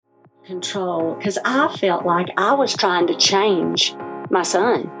control because I felt like I was trying to change my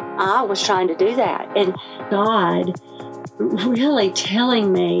son. I was trying to do that. And God really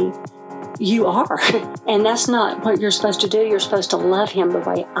telling me, you are. And that's not what you're supposed to do. You're supposed to love him the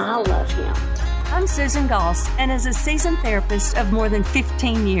way I love him. I'm Susan Goss, and as a seasoned therapist of more than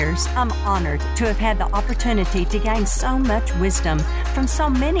 15 years, I'm honored to have had the opportunity to gain so much wisdom from so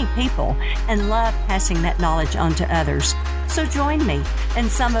many people and love passing that knowledge on to others. So join me and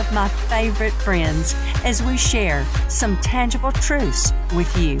some of my favorite friends as we share some tangible truths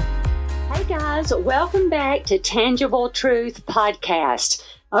with you. Hey guys, welcome back to Tangible Truth Podcast.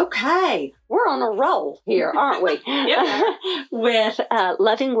 Okay, we're on a roll here, aren't we? With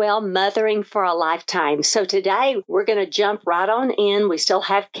Loving Well, Mothering for a Lifetime. So today we're going to jump right on in. We still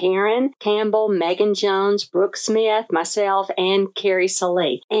have Karen Campbell, Megan Jones, Brooke Smith, myself, and Carrie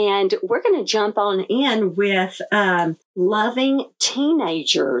Salee. And we're going to jump on in with loving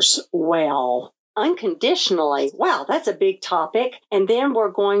teenagers well. Unconditionally. Wow, that's a big topic. And then we're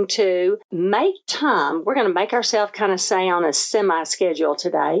going to make time. We're going to make ourselves kind of say on a semi-schedule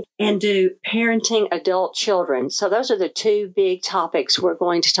today and do parenting adult children. So those are the two big topics we're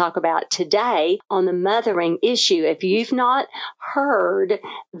going to talk about today on the mothering issue. If you've not heard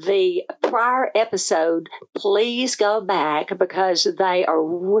the prior episode, please go back because they are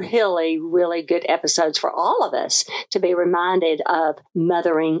really, really good episodes for all of us to be reminded of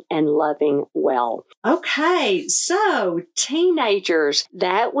mothering and loving well. Okay, so teenagers,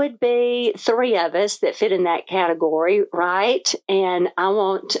 that would be three of us that fit in that category, right? And I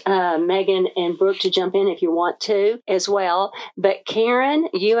want Megan and Brooke to jump in if you want to as well. But Karen,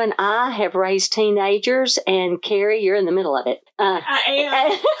 you and I have raised teenagers, and Carrie, you're in the middle of it. I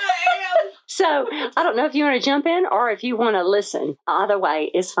am. So I don't know if you want to jump in or if you want to listen. Either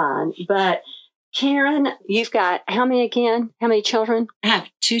way is fine. But Karen, you've got how many again? How many children? I have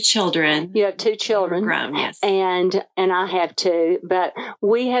two children. You have two children. Grown, yes. And I have two. But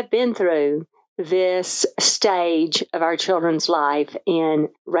we have been through this stage of our children's life in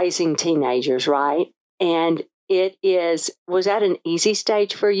raising teenagers, right? And was that an easy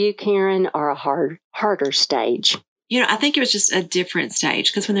stage for you, Karen, or a harder stage? I think it was just a different stage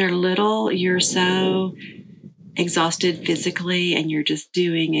because when they're little, you're so exhausted physically and you're just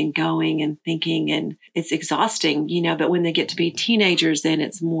doing and going and thinking and it's exhausting, but when they get to be teenagers, then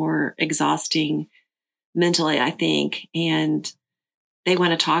it's more exhausting mentally, I think. And they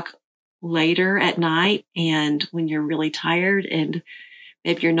want to talk later at night and when you're really tired and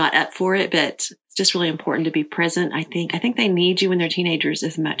maybe you're not up for it, but it's just really important to be present. I think they need you when they're teenagers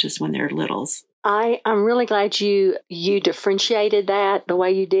as much as when they're littles. I'm really glad you differentiated that the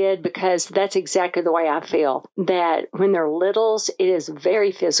way you did, because that's exactly the way I feel, that when they're littles, it is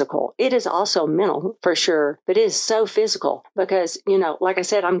very physical. It is also mental for sure, but it is so physical because, like I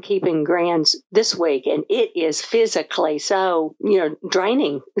said, I'm keeping grands this week and it is physically so,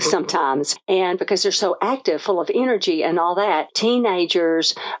 draining sometimes. And because they're so active, full of energy and all that,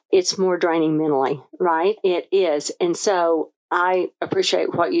 teenagers, it's more draining mentally, right? It is. And so I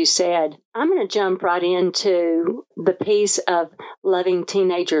appreciate what you said. I'm going to jump right into the piece of loving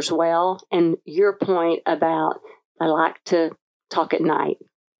teenagers well and your point about I like to talk at night.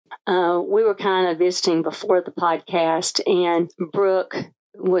 We were kind of visiting before the podcast and Brooke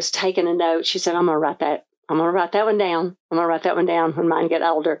was taking a note. She said, I'm going to write that one down. I'm going to write that one down when mine get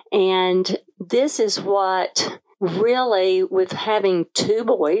older. And this is what really, with having two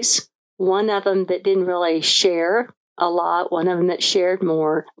boys, one of them that didn't really share a lot, one of them that shared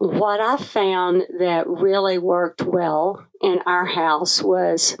more. What I found that really worked well in our house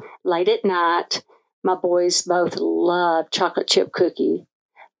was late at night, my boys both love chocolate chip cookies,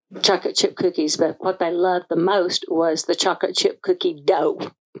 but what they loved the most was the chocolate chip cookie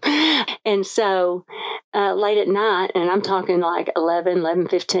dough. And so late at night, and I'm talking like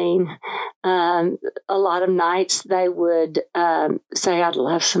 11:15, a lot of nights they would say, I'd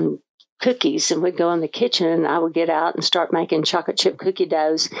love some cookies, and we'd go in the kitchen and I would get out and start making chocolate chip cookie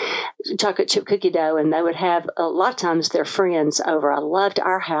dough, and they would have a lot of times their friends over. I loved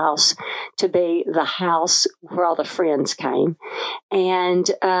our house to be the house where all the friends came. And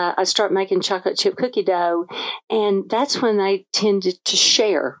I'd start making chocolate chip cookie dough, and that's when they tended to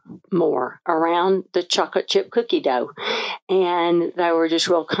share more around the chocolate chip cookie dough. And they were just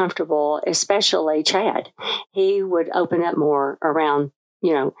real comfortable, especially Chad. He would open up more around,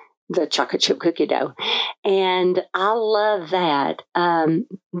 the chocolate chip cookie dough. And I love that. And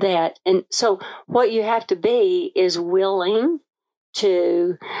so what you have to be is willing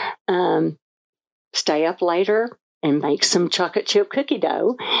to stay up later and make some chocolate chip cookie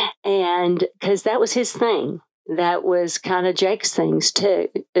dough. And because that was his thing. That was kind of Jake's thing too.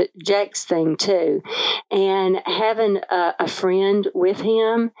 And having a friend with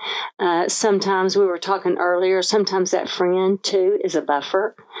him, sometimes we were talking earlier, sometimes that friend too is a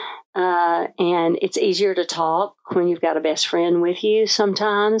buffer. And it's easier to talk when you've got a best friend with you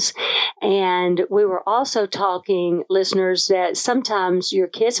sometimes. And we were also talking, listeners, that sometimes your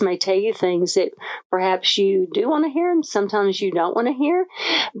kids may tell you things that perhaps you do want to hear and sometimes you don't want to hear.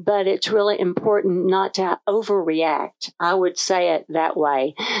 But it's really important not to overreact. I would say it that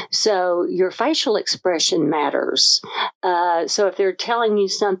way. So your facial expression matters. So if they're telling you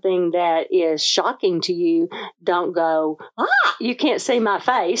something that is shocking to you, don't go, you can't see my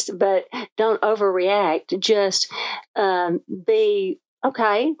face, but don't overreact. Just be,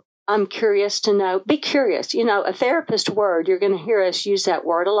 okay, I'm curious to know. Be curious. A therapist word, you're going to hear us use that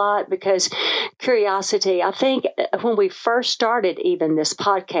word a lot because curiosity, I think when we first started even this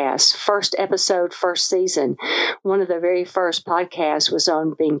podcast, first episode, first season, one of the very first podcasts was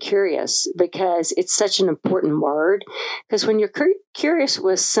on being curious because it's such an important word. Because when you're curious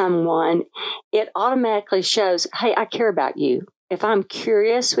with someone, it automatically shows, hey, I care about you. If I'm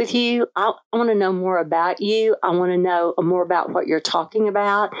curious with you, I want to know more about you. I want to know more about what you're talking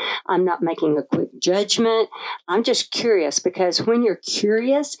about. I'm not making a quick judgment. I'm just curious because when you're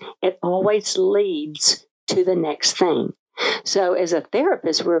curious, it always leads to the next thing. So as a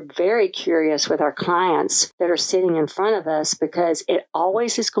therapist, we're very curious with our clients that are sitting in front of us because it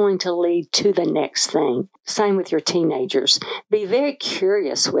always is going to lead to the next thing. Same with your teenagers. Be very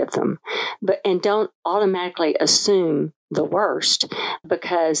curious with them, and don't automatically assume the worst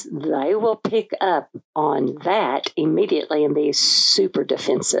because they will pick up on that immediately and be super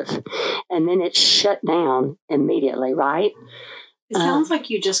defensive. And then it's shut down immediately, right? It sounds like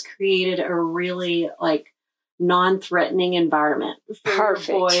you just created a really non-threatening environment for Perfect.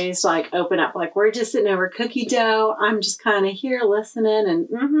 Your boys. Open up, we're just sitting over cookie dough. I'm just kind of here listening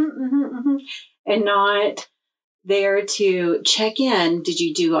and and not there to check in. Did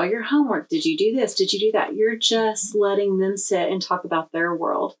you do all your homework? Did you do this? Did you do that? You're just letting them sit and talk about their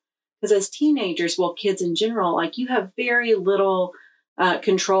world. Because as teenagers, kids in general, you have very little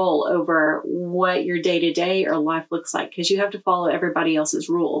control over what your day-to-day or life looks like because you have to follow everybody else's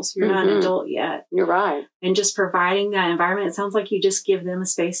rules. You're not an adult yet. You're right. And just providing that environment, it sounds like you just give them a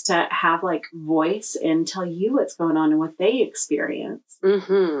space to have voice and tell you what's going on and what they experience.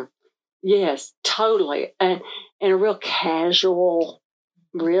 Mm-hmm. Yes, totally. And in a real casual,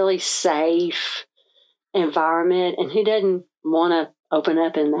 really safe environment. And who doesn't want to open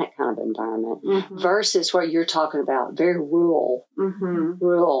up in that kind of environment versus what you're talking about, very rural,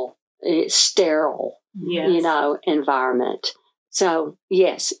 sterile, environment. So,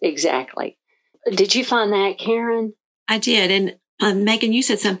 yes, exactly. Did you find that, Karen? I did. And Megan, you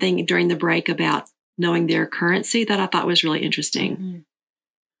said something during the break about knowing their currency that I thought was really interesting. Mm-hmm.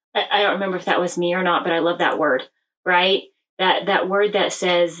 I don't remember if that was me or not, but I love that word, right? That word that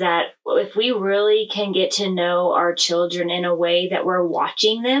says that if we really can get to know our children in a way that we're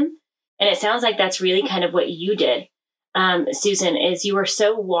watching them, and it sounds like that's really kind of what you did, Susan, is you were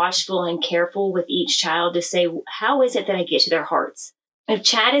so watchful and careful with each child to say, how is it that I get to their hearts? If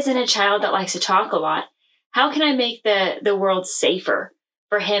Chad isn't a child that likes to talk a lot, how can I make the world safer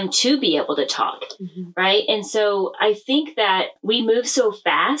for him to be able to talk, right? And so I think that we move so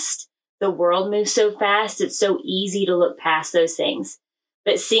fast. The world moves so fast. It's so easy to look past those things.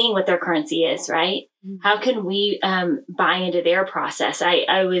 But seeing what their currency is, right? How can we buy into their process?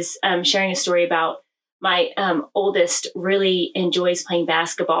 I was sharing a story about my oldest really enjoys playing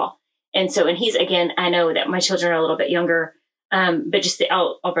basketball. And he's, again, I know that my children are a little bit younger, but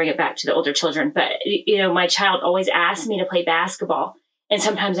I'll bring it back to the older children. But, my child always asks me to play basketball. And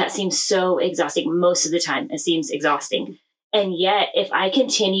sometimes that seems so exhausting. Most of the time it seems exhausting. And yet, if I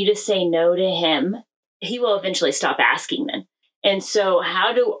continue to say no to him, he will eventually stop asking them. And so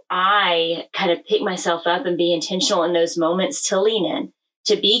how do I kind of pick myself up and be intentional in those moments to lean in,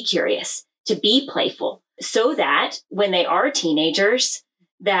 to be curious, to be playful, so that when they are teenagers,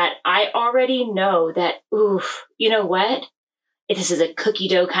 that I already know that, you know what? This is a cookie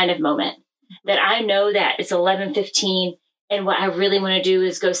dough kind of moment. That I know that it's 11:15 and what I really want to do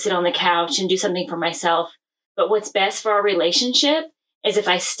is go sit on the couch and do something for myself. But what's best for our relationship is if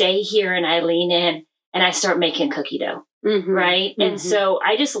I stay here and I lean in and I start making cookie dough, right? And so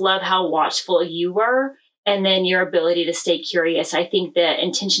I just love how watchful you were, and then your ability to stay curious. I think the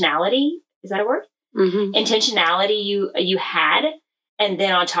intentionality, is that a word? Intentionality you had, and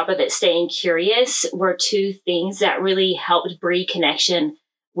then on top of it, staying curious were two things that really helped breed connection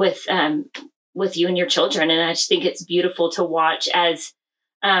with you and your children. And I just think it's beautiful to watch as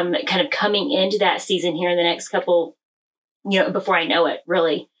kind of coming into that season here in the next couple, before I know it,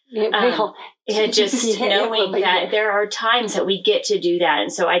 really. Just knowing that there are times that we get to do that.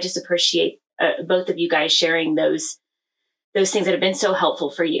 And so I just appreciate both of you guys sharing those things that have been so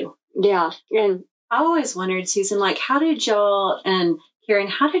helpful for you. Yeah. And I always wondered, Susan, like, how did y'all and Karen,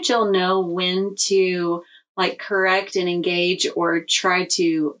 how did y'all know when to like correct and engage or try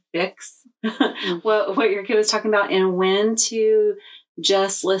to fix what your kid was talking about, and when to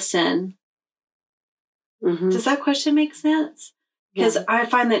just listen? Mm-hmm. Does that question make sense? Because I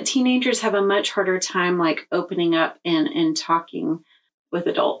find that teenagers have a much harder time like opening up and talking with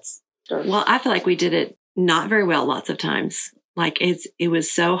adults. Well, I feel like we did it not very well lots of times. Like it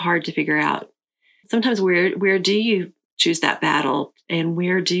was so hard to figure out. Sometimes where do you choose that battle, and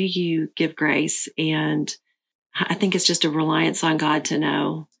where do you give grace? And I think it's just a reliance on God to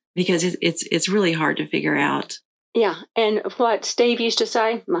know, because it's really hard to figure out. Yeah. And what Steve used to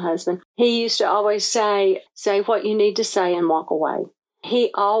say, my husband, he used to always say what you need to say and walk away.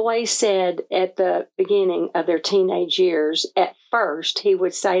 He always said at the beginning of their teenage years, at first, he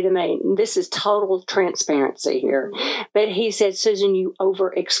would say to me, this is total transparency here, but he said, Susan, you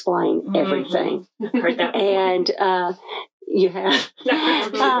over-explain everything. Heard that. And you have.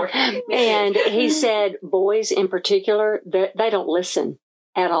 And he said, boys in particular, they don't listen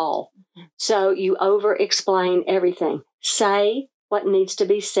at all. So you over-explain everything. Say what needs to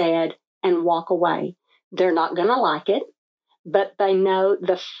be said and walk away. They're not going to like it, but they know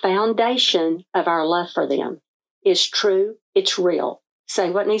the foundation of our love for them is true. It's real. Say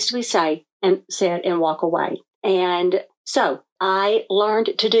what needs to be said and walk away. And so I learned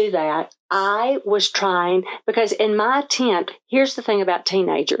to do that. I was trying, because in my attempt, here's the thing about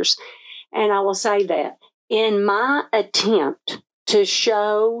teenagers, and I will say that in my attempt to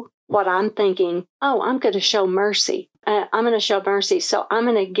show what I'm thinking, I'm going to show mercy. I'm going to show mercy. So I'm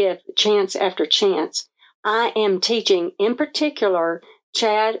going to give chance after chance. I am teaching, in particular,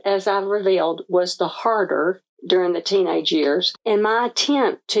 Chad, as I've revealed, was the harder during the teenage years. In my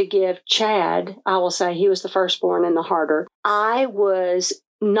attempt to give Chad, I will say he was the firstborn and the harder, I was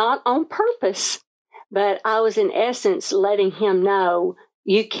not on purpose, but I was in essence letting him know,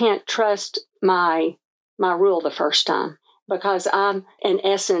 you can't trust my rule the first time. Because I'm, in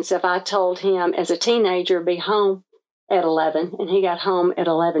essence, if I told him as a teenager, be home at 11, and he got home at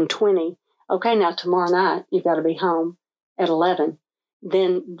 11:20, okay, now tomorrow night, you've got to be home at 11.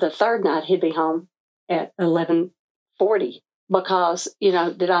 Then the third night, he'd be home at 11:40. Because,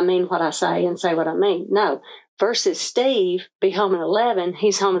 did I mean what I say and say what I mean? No. Versus Steve, be home at 11,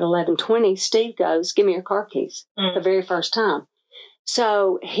 he's home at 11:20. Steve goes, give me your car keys the very first time.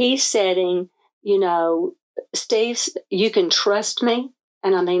 So he's setting, Steve, you can trust me,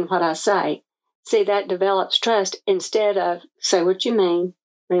 and I mean what I say. See, that develops trust instead of say what you mean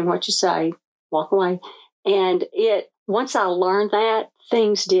what you say, walk away. And once I learned that,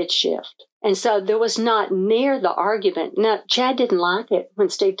 things did shift. And so there was not near the argument. Now, Chad didn't like it when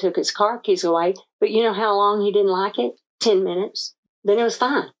Steve took his car keys away, but you know how long he didn't like it? 10 minutes. Then it was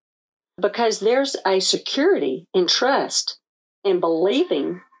fine. Because there's a security and trust in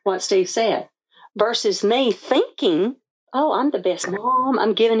believing what Steve said. Versus me thinking, I'm the best mom.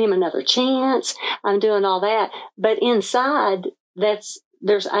 I'm giving him another chance. I'm doing all that. But inside,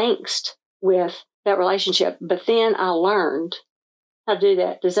 there's angst with that relationship. But then I learned how to do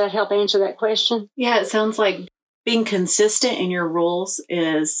that. Does that help answer that question? Yeah, it sounds like being consistent in your rules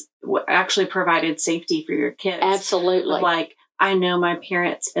is what actually provided safety for your kids. Absolutely. Like, I know my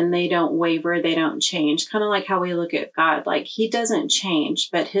parents and they don't waver, they don't change. Kind of like how we look at God. Like, he doesn't change,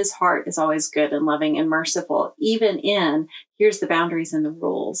 but his heart is always good and loving and merciful. Even here's the boundaries and the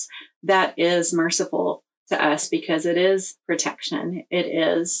rules. That is merciful to us because it is protection. It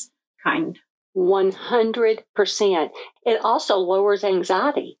is kind. 100%. It also lowers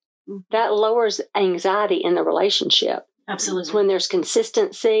anxiety. That lowers anxiety in the relationship. Absolutely. It's when there's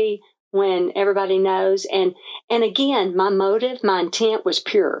consistency, when everybody knows. And again, my motive, my intent was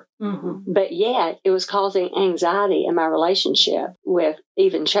pure. Mm-hmm. But yet it was causing anxiety in my relationship with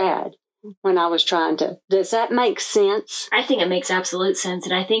even Chad when I was trying to. Does that make sense? I think it makes absolute sense.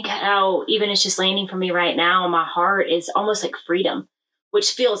 And I think how even it's just landing for me right now, my heart is almost like freedom,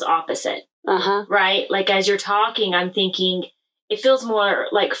 which feels opposite. Uh-huh. Right? Like as you're talking, I'm thinking it feels more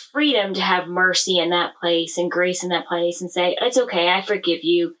like freedom to have mercy in that place and grace in that place and say, it's okay, I forgive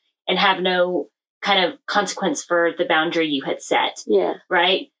you, and have no kind of consequence for the boundary you had set. Yeah.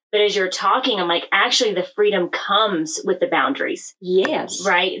 Right? But as you're talking, I'm like, actually the freedom comes with the boundaries. Yes.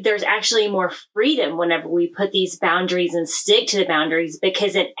 Right? There's actually more freedom whenever we put these boundaries and stick to the boundaries,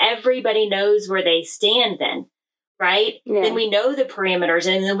 because then everybody knows where they stand then. right? Yeah. Then we know the parameters,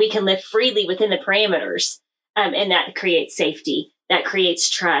 and then we can live freely within the parameters. And that creates safety, that creates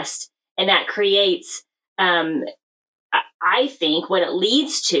trust, and that creates, I think what it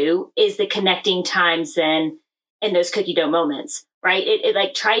leads to is the connecting times then in those cookie dough moments, right? It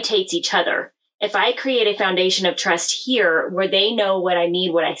like tritates each other. If I create a foundation of trust here where they know what I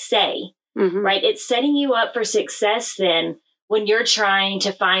need, what I say, right? It's setting you up for success then when you're trying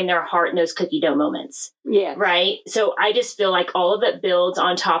to find their heart in those cookie dough moments. Yeah. Right. So I just feel like all of it builds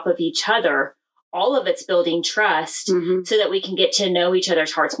on top of each other. All of it's building trust so that we can get to know each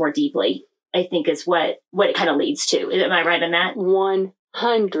other's hearts more deeply, I think is what it kind of leads to. Am I right on that? 100%.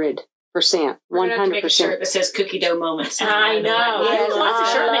 100%. Make a shirt that says cookie dough moments. I know. There's lots of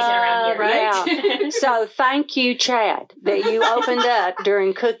shirt making around here, right? Yeah. So thank you, Chad, that you opened up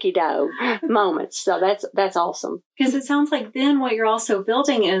during cookie dough moments. So that's awesome. Because it sounds like then what you're also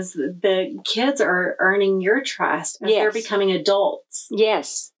building is the kids are earning your trust as they're becoming adults.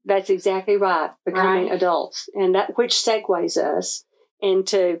 Yes, that's exactly right. Becoming adults. And that which segues us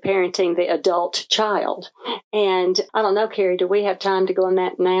into parenting the adult child. And I don't know, Carrie, do we have time to go on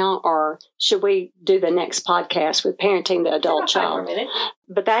that now, or should we do the next podcast with parenting the adult child?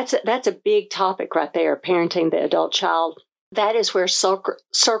 But that's a big topic right there, parenting the adult child. That is where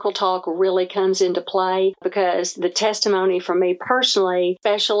circle talk really comes into play, because the testimony for me personally,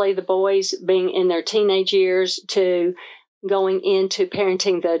 especially the boys being in their teenage years to going into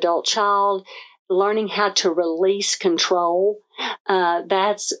parenting the adult child, learning how to release control.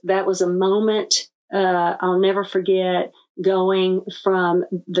 That was a moment I'll never forget, going from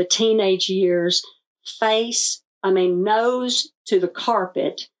the teenage years, nose to the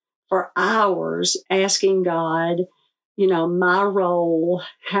carpet for hours, asking God, my role,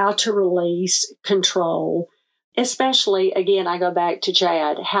 how to release control, especially, again, I go back to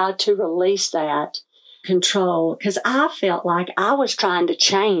Chad, how to release that control, because I felt like I was trying to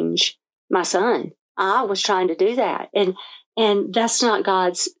change my son. I was trying to do that. And that's not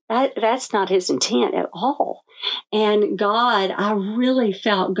that's not his intent at all. And God, I really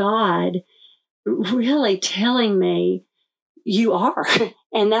felt God really telling me, you are.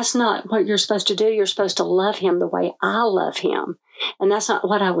 And that's not what you're supposed to do. You're supposed to love him the way I love him. And that's not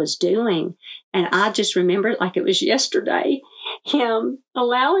what I was doing. And I just remember it like it was yesterday, him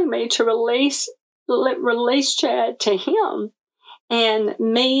allowing me to release Chad to him. And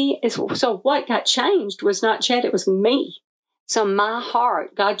so what got changed was not Chad, it was me. So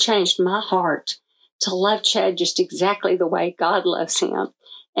God changed my heart to love Chad just exactly the way God loves him.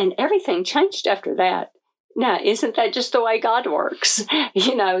 And everything changed after that. Now, isn't that just the way God works?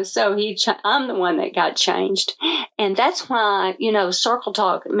 So I'm the one that got changed. And that's why, circle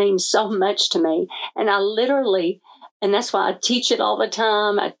talk means so much to me. And and that's why I teach it all the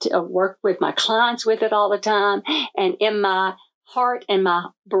time. I work with my clients with it all the time. And in my heart and my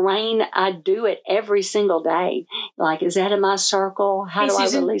brain, I do it every single day. Like, is that in my circle? How do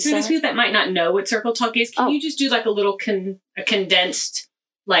Susan, I release for that? those people that might not know what circle talk is, can you just do like a little condensed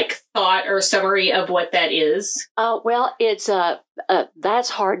thought or summary of what that is? Well, it's that's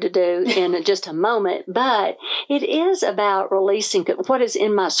hard to do in just a moment, but it is about releasing what is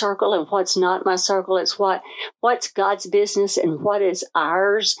in my circle and what's not my circle. It's what's God's business and what is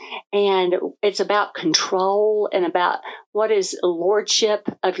ours. And it's about control and about what is lordship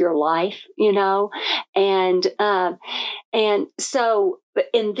of your life, and so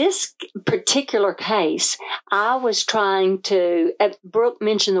in this particular case, I was trying to, Brooke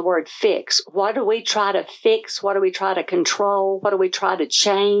mentioned the word fix. What do we try to fix? What do we try to control? What do we try to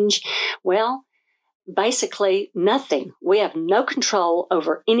change? Well, basically nothing. We have no control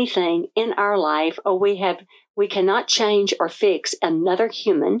over anything in our life, or we cannot change or fix another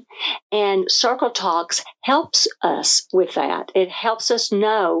human. And Circle Talks helps us with that. It helps us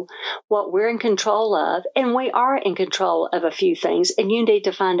know what we're in control of, and we are in control of a few things, and you need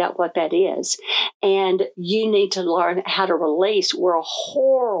to find out what that is. And you need to learn how to release. We're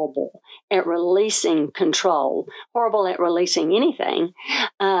horrible at releasing control, horrible at releasing anything,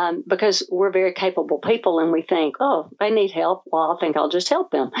 because we're very capable people, and we think, oh, they need help. Well, I think I'll just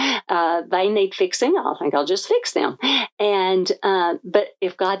help them. They need fixing. I think I'll just fix them. And but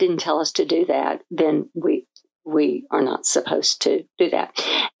if God didn't tell us to do that, then we are not supposed to do that.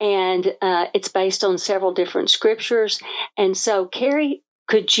 And it's based on several different scriptures. And so, Carrie,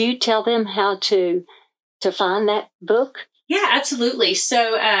 could you tell them how to find that book? Yeah, absolutely.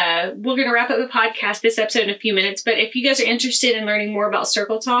 So we're going to wrap up the podcast, this episode, in a few minutes. But if you guys are interested in learning more about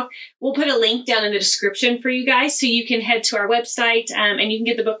Circle Talk, we'll put a link down in the description for you guys so you can head to our website and you can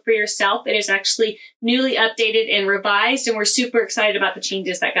get the book for yourself. It is actually newly updated and revised, and we're super excited about the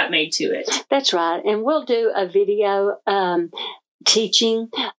changes that got made to it. That's right. And we'll do a video teaching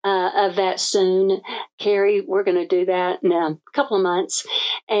of that soon. Carrie, we're going to do that in a couple of months,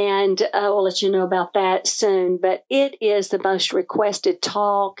 and we'll let you know about that soon. But it is the most requested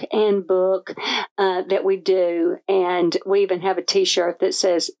talk and book that we do, and we even have a T-shirt that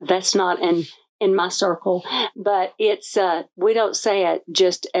says, "That's not in my circle," but it's we don't say it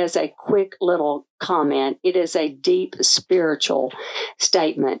just as a quick little comment. It is a deep spiritual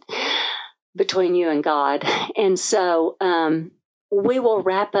statement between you and God. And so we will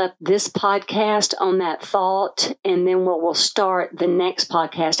wrap up this podcast on that thought, and then we'll start the next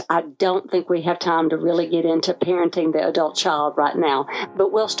podcast. I don't think we have time to really get into parenting the adult child right now,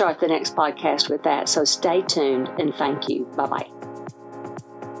 but we'll start the next podcast with that. So stay tuned, and thank you. Bye-bye.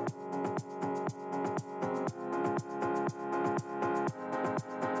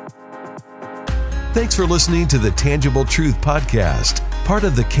 Thanks for listening to the Tangible Truth Podcast, part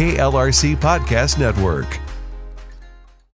of the KLRC Podcast Network.